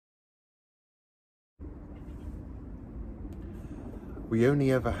We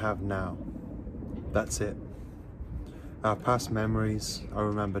only ever have now. That's it. Our past memories are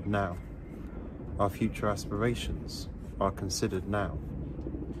remembered now. Our future aspirations are considered now.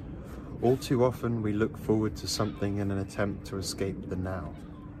 All too often we look forward to something in an attempt to escape the now,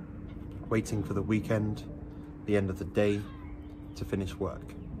 waiting for the weekend, the end of the day, to finish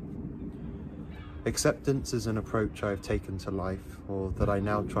work. Acceptance is an approach I have taken to life, or that I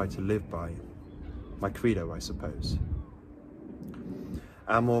now try to live by. My credo, I suppose.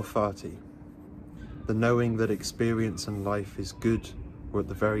 Amor fati, the knowing that experience and life is good, or at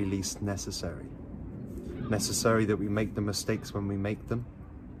the very least necessary. Necessary that we make the mistakes when we make them,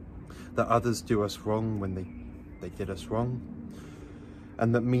 that others do us wrong when they did us wrong,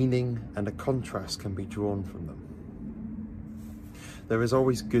 and that meaning and a contrast can be drawn from them. There is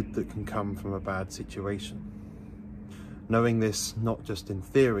always good that can come from a bad situation. Knowing this, not just in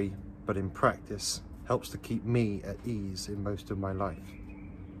theory, but in practice, helps to keep me at ease in most of my life.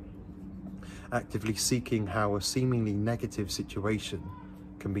 Actively seeking how a seemingly negative situation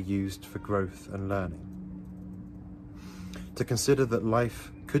can be used for growth and learning. To consider that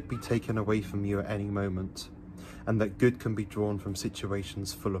life could be taken away from you at any moment, and that good can be drawn from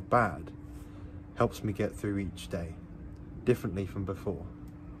situations full of bad, helps me get through each day, differently from before.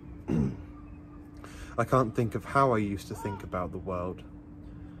 I can't think of how I used to think about the world,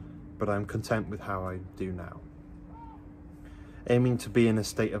 but I'm content with how I do now. Aiming to be in a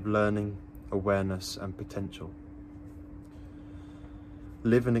state of learning, awareness and potential.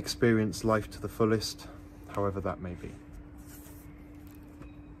 Live and experience life to the fullest, however that may be.